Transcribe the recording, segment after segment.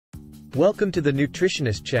Welcome to the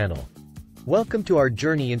Nutritionist channel. Welcome to our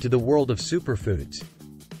journey into the world of superfoods.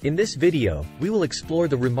 In this video, we will explore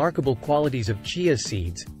the remarkable qualities of chia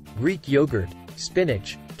seeds, Greek yogurt,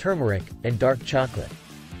 spinach, turmeric, and dark chocolate.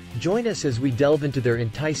 Join us as we delve into their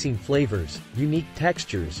enticing flavors, unique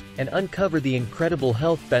textures, and uncover the incredible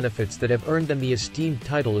health benefits that have earned them the esteemed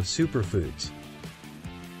title of superfoods.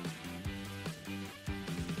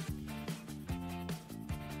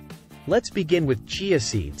 Let's begin with chia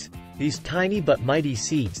seeds, these tiny but mighty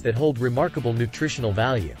seeds that hold remarkable nutritional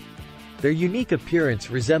value. Their unique appearance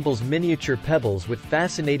resembles miniature pebbles with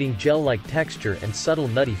fascinating gel-like texture and subtle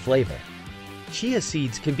nutty flavor. Chia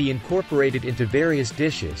seeds can be incorporated into various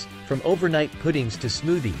dishes, from overnight puddings to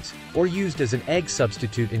smoothies, or used as an egg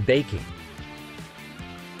substitute in baking.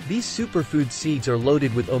 These superfood seeds are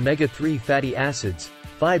loaded with omega-3 fatty acids,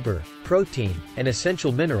 fiber, protein, and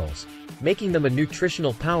essential minerals, making them a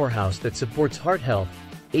nutritional powerhouse that supports heart health,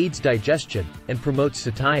 aids digestion, and promotes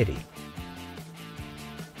satiety.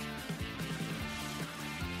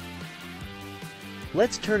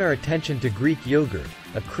 Let's turn our attention to Greek yogurt,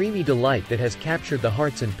 a creamy delight that has captured the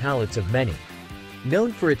hearts and palates of many.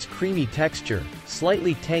 Known for its creamy texture,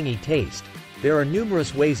 slightly tangy taste, there are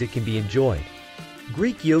numerous ways it can be enjoyed.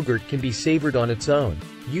 Greek yogurt can be savored on its own,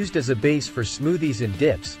 used as a base for smoothies and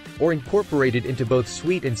dips, or incorporated into both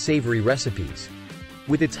sweet and savory recipes.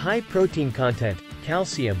 With its high protein content,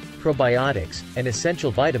 calcium, probiotics, and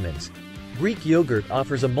essential vitamins, Greek yogurt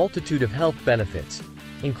offers a multitude of health benefits,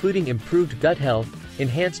 including improved gut health,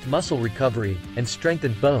 enhanced muscle recovery, and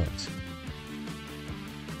strengthened bones.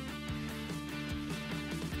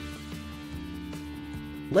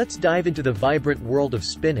 Let's dive into the vibrant world of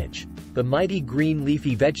spinach, the mighty green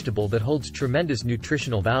leafy vegetable that holds tremendous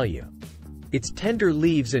nutritional value. Its tender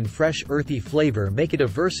leaves and fresh earthy flavor make it a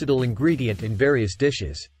versatile ingredient in various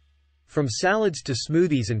dishes. From salads to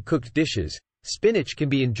smoothies and cooked dishes, spinach can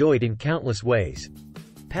be enjoyed in countless ways.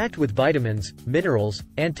 Packed with vitamins, minerals,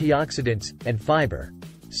 antioxidants, and fiber,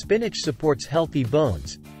 spinach supports healthy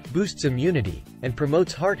bones, boosts immunity, and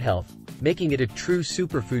promotes heart health, making it a true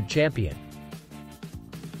superfood champion.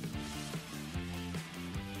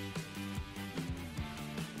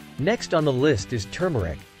 Next on the list is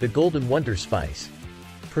turmeric, the golden wonder spice.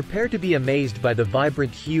 Prepare to be amazed by the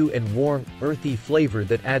vibrant hue and warm, earthy flavor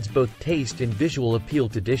that adds both taste and visual appeal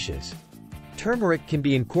to dishes. Turmeric can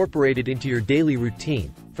be incorporated into your daily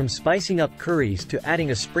routine, from spicing up curries to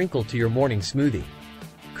adding a sprinkle to your morning smoothie.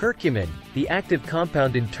 Curcumin, the active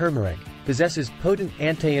compound in turmeric, possesses potent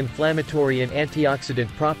anti-inflammatory and antioxidant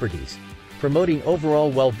properties, promoting overall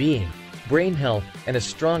well-being, brain health, and a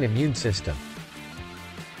strong immune system.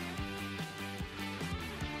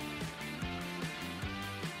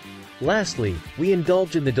 Lastly, we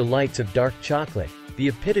indulge in the delights of dark chocolate, the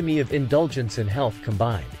epitome of indulgence and health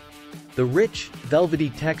combined. The rich, velvety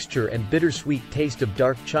texture and bittersweet taste of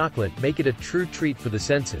dark chocolate make it a true treat for the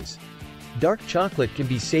senses. Dark chocolate can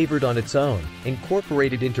be savored on its own,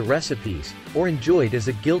 incorporated into recipes, or enjoyed as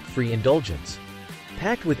a guilt-free indulgence.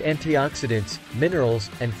 Packed with antioxidants, minerals,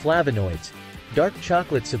 and flavonoids, dark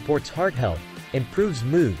chocolate supports heart health, improves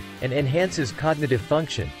mood, and enhances cognitive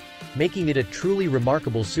function, making it a truly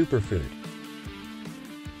remarkable superfood.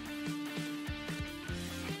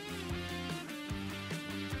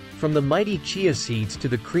 From the mighty chia seeds to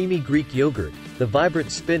the creamy Greek yogurt, the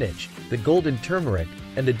vibrant spinach, the golden turmeric,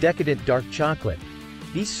 and the decadent dark chocolate,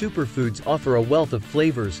 these superfoods offer a wealth of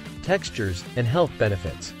flavors, textures, and health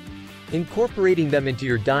benefits. Incorporating them into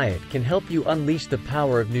your diet can help you unleash the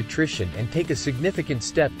power of nutrition and take a significant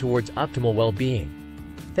step towards optimal well-being.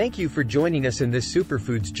 Thank you for joining us in this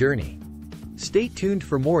superfoods journey. Stay tuned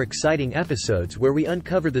for more exciting episodes where we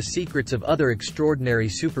uncover the secrets of other extraordinary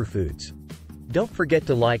superfoods. Don't forget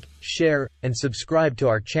to like, share, and subscribe to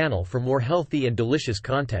our channel for more healthy and delicious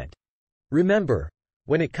content. Remember,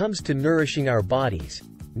 when it comes to nourishing our bodies,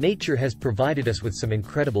 nature has provided us with some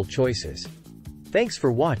incredible choices. Thanks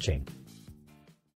for watching.